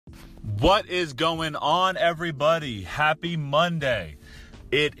What is going on, everybody? Happy Monday.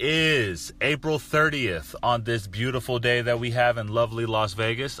 It is April 30th on this beautiful day that we have in lovely Las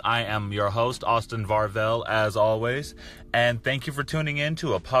Vegas. I am your host, Austin Varvel, as always, and thank you for tuning in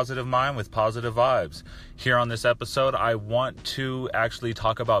to A Positive Mind with Positive Vibes. Here on this episode, I want to actually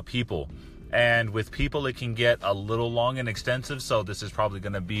talk about people. And with people, it can get a little long and extensive, so this is probably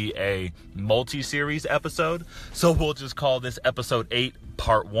going to be a multi-series episode. So we'll just call this episode 8,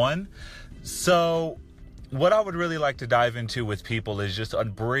 part 1. So what I would really like to dive into with people is just a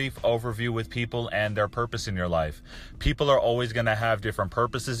brief overview with people and their purpose in your life. People are always going to have different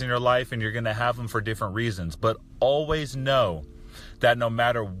purposes in your life, and you're going to have them for different reasons. But always know that no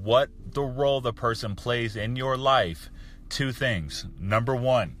matter what the role the person plays in your life, two things. Number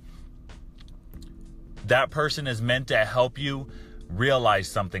one, that person is meant to help you realize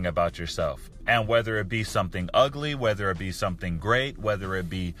something about yourself. And whether it be something ugly, whether it be something great, whether it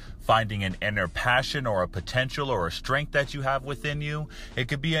be finding an inner passion or a potential or a strength that you have within you, it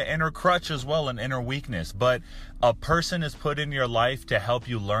could be an inner crutch as well, an inner weakness. But a person is put in your life to help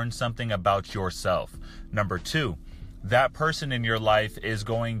you learn something about yourself. Number two, that person in your life is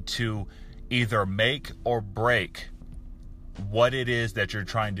going to either make or break what it is that you're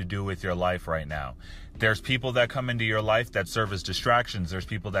trying to do with your life right now. There's people that come into your life that serve as distractions. There's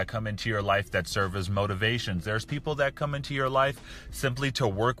people that come into your life that serve as motivations. There's people that come into your life simply to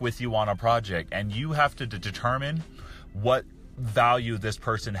work with you on a project. And you have to determine what value this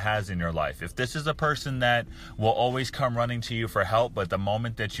person has in your life. If this is a person that will always come running to you for help, but the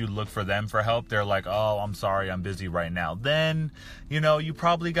moment that you look for them for help, they're like, oh, I'm sorry, I'm busy right now. Then, you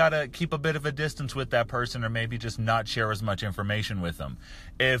probably got to keep a bit of a distance with that person, or maybe just not share as much information with them.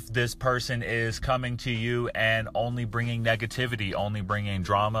 If this person is coming to you and only bringing negativity, only bringing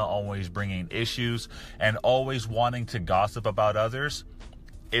drama, always bringing issues, and always wanting to gossip about others,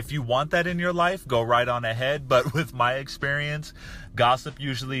 if you want that in your life, go right on ahead. But with my experience, gossip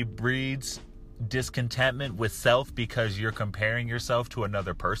usually breeds discontentment with self, because you're comparing yourself to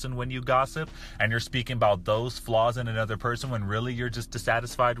another person when you gossip, and you're speaking about those flaws in another person when really you're just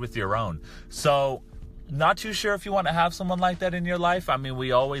dissatisfied with your own. So not too sure if you want to have someone like that in your life. I mean,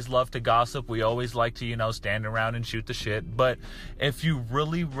 we always love to gossip. We always like to, stand around and shoot the shit. But if you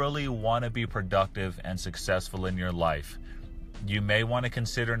really, really want to be productive and successful in your life, you may want to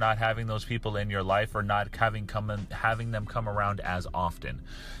consider not having those people in your life, or not having them come around as often.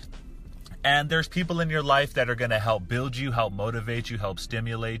 And there's people in your life that are going to help build you, help motivate you, help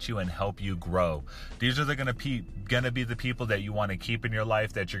stimulate you, and help you grow. These are going to be the people that you want to keep in your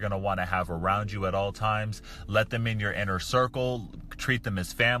life, that you're going to want to have around you at all times. Let them in your inner circle, treat them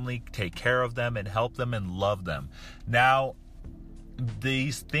as family, take care of them, and help them and love them. Now,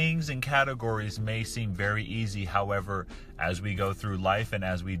 these things and categories may seem very easy. However, as we go through life and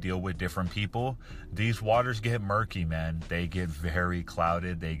as we deal with different people, these waters get murky, man. They get very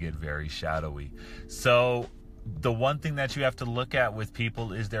clouded. They get very shadowy. So the one thing that you have to look at with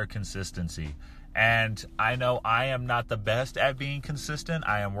people is their consistency. And I know I am not the best at being consistent.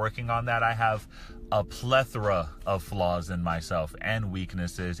 I am working on that. I have a plethora of flaws in myself, and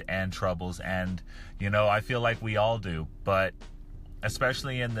weaknesses and troubles. And, I feel like we all do. But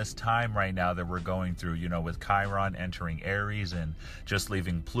especially in this time right now that we're going through, with Chiron entering Aries and just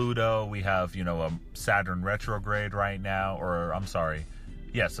leaving Pluto. We have, a Saturn retrograde right now,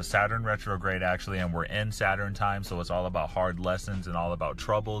 a Saturn retrograde actually, and we're in Saturn time. So it's all about hard lessons and all about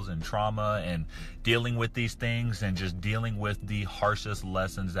troubles and trauma and dealing with these things, and just dealing with the harshest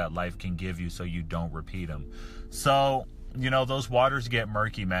lessons that life can give you so you don't repeat them. So those waters get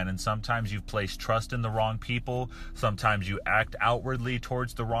murky, man. And sometimes you've placed trust in the wrong people. Sometimes you act outwardly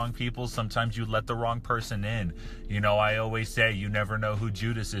towards the wrong people. Sometimes you let the wrong person in. I always say, you never know who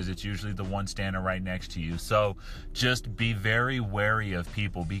Judas is. It's usually the one standing right next to you. So just be very wary of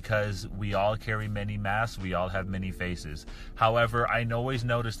people, because we all carry many masks. We all have many faces. However, I always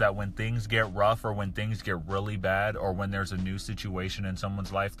notice that when things get rough, or when things get really bad, or when there's a new situation in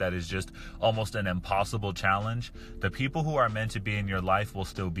someone's life that is just almost an impossible challenge, the people who are meant to be in your life will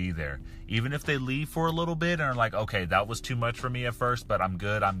still be there. Even if they leave for a little bit and are like, okay, that was too much for me at first, but I'm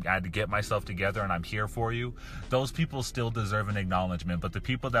good. I had to get myself together and I'm here for you. Those people still deserve an acknowledgement. But the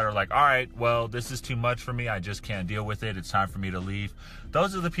people that are like, all right, well, this is too much for me. I just can't deal with it. It's time for me to leave.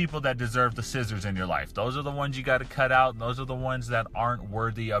 Those are the people that deserve the scissors in your life. Those are the ones you got to cut out. And those are the ones that aren't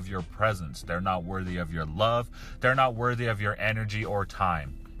worthy of your presence. They're not worthy of your love. They're not worthy of your energy or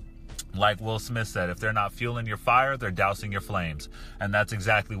time. Like Will Smith said, if they're not fueling your fire, they're dousing your flames. And that's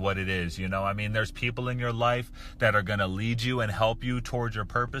exactly what it is. There's people in your life that are going to lead you and help you towards your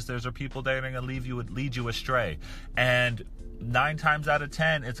purpose. There's people that are going to lead you astray. And 9 times out of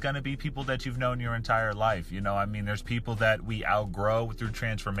 10, it's going to be people that you've known your entire life. There's people that we outgrow through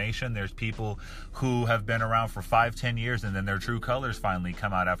transformation. There's people who have been around for 5-10 years and then their true colors finally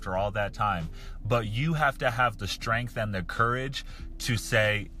come out after all that time. But you have to have the strength and the courage to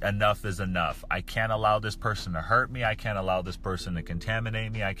say enough is enough. I can't allow this person to hurt me. I can't allow this person to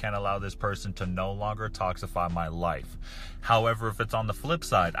contaminate me. I can't allow this person to no longer toxify my life. However, if it's on the flip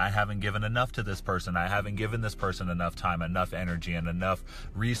side, I haven't given enough to this person. I haven't given this person enough time, enough energy, and enough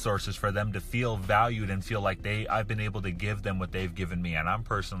resources for them to feel valued and feel like I've been able to give them what they've given me. And I'm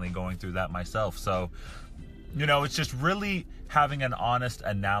personally going through that myself. So, it's just really having an honest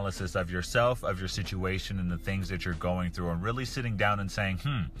analysis of yourself, of your situation, and the things that you're going through, and really sitting down and saying,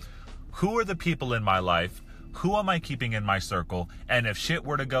 who are the people in my life? Who am I keeping in my circle? And if shit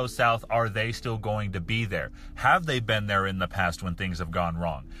were to go south, are they still going to be there? Have they been there in the past when things have gone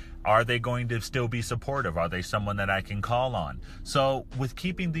wrong? Are they going to still be supportive? Are they someone that I can call on? So with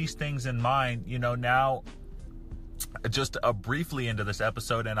keeping these things in mind, now just briefly into this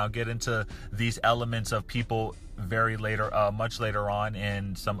episode, and I'll get into these elements of people much later on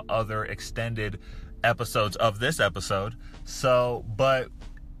in some other extended episodes of this episode. But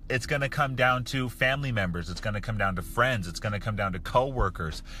it's going to come down to family members. It's going to come down to friends. It's going to come down to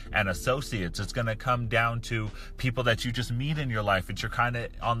coworkers and associates. It's going to come down to people that you just meet in your life that you're kind of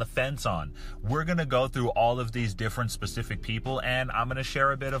on the fence on. We're going to go through all of these different specific people, and I'm going to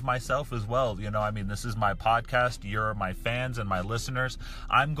share a bit of myself as well. This is my podcast. You're my fans and my listeners.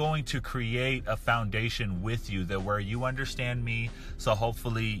 I'm going to create a foundation with you where you understand me, so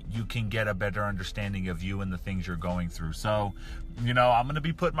hopefully you can get a better understanding of you and the things you're going through. So, I'm going to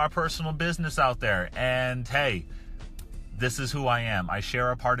be putting my personal business out there, and hey, this is who I am. I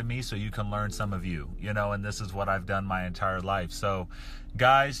share a part of me so you can learn some of you, and this is what I've done my entire life. So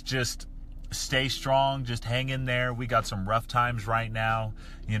guys, just stay strong, just hang in there. We got some rough times right now.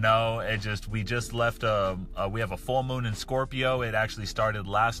 We just left we have a full moon in Scorpio. It actually started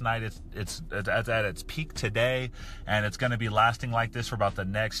last night. It's at its peak today, and it's going to be lasting like this for about the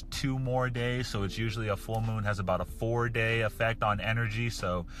next 2 more days. So it's usually a full moon has about a 4-day effect on energy.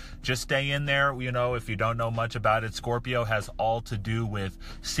 So just stay in there. If you don't know much about it, Scorpio has all to do with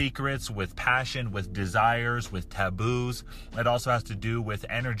secrets, with passion, with desires, with taboos. It also has to do with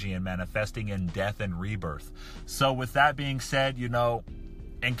energy and manifesting in death and rebirth. So with that being said,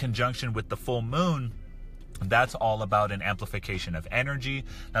 in conjunction with the full moon, that's all about an amplification of energy.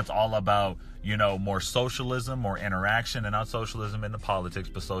 That's all about, more socialism, more interaction, and not socialism in the politics,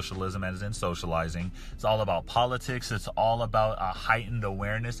 but socialism as in socializing. It's all about politics. It's all about a heightened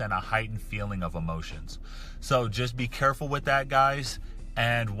awareness and a heightened feeling of emotions. So just be careful with that, guys.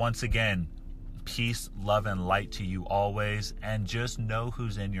 And once again, peace, love, and light to you always. And just know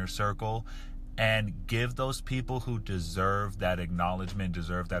who's in your circle. And give those people who deserve that acknowledgement,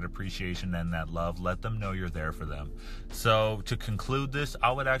 deserve that appreciation and that love, let them know you're there for them. So to conclude this,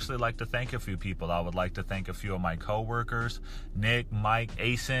 I would actually like to thank a few people. I would like to thank a few of my coworkers, Nick, Mike,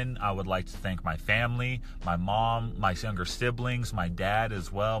 Asen. I would like to thank my family, my mom, my younger siblings, my dad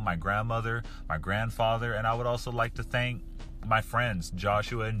as well, my grandmother, my grandfather. And I would also like to thank my friends,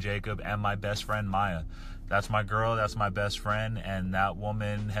 Joshua and Jacob, and my best friend, Maya. That's my girl, that's my best friend, and that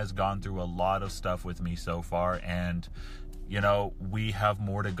woman has gone through a lot of stuff with me so far, and, we have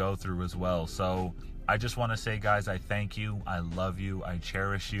more to go through as well. So I just want to say, guys, I thank you, I love you, I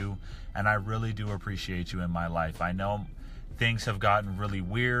cherish you, and I really do appreciate you in my life. I know things have gotten really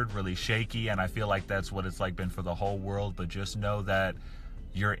weird, really shaky, and I feel like that's what it's been for the whole world, but just know that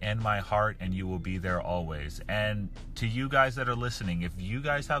you're in my heart and you will be there always. And to you guys that are listening, if you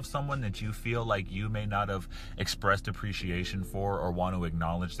guys have someone that you feel like you may not have expressed appreciation for or want to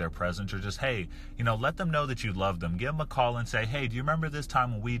acknowledge their presence, or just, hey, let them know that you love them. Give them a call and say, hey, do you remember this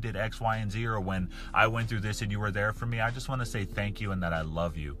time when we did X, Y, and Z, or when I went through this and you were there for me? I just want to say thank you and that I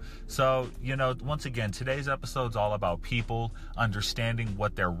love you. So, once again, today's episode's all about people understanding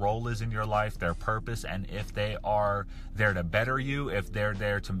what their role is in your life, their purpose, and if they are there to better you, if they're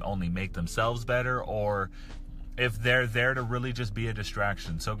there to only make themselves better, or if they're there to really just be a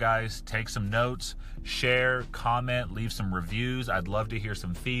distraction. So guys, take some notes, share, comment, leave some reviews. I'd love to hear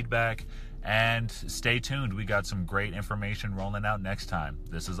some feedback, and stay tuned. We got some great information rolling out next time.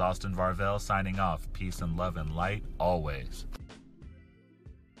 This is Austin Varvel signing off. Peace and love and light always.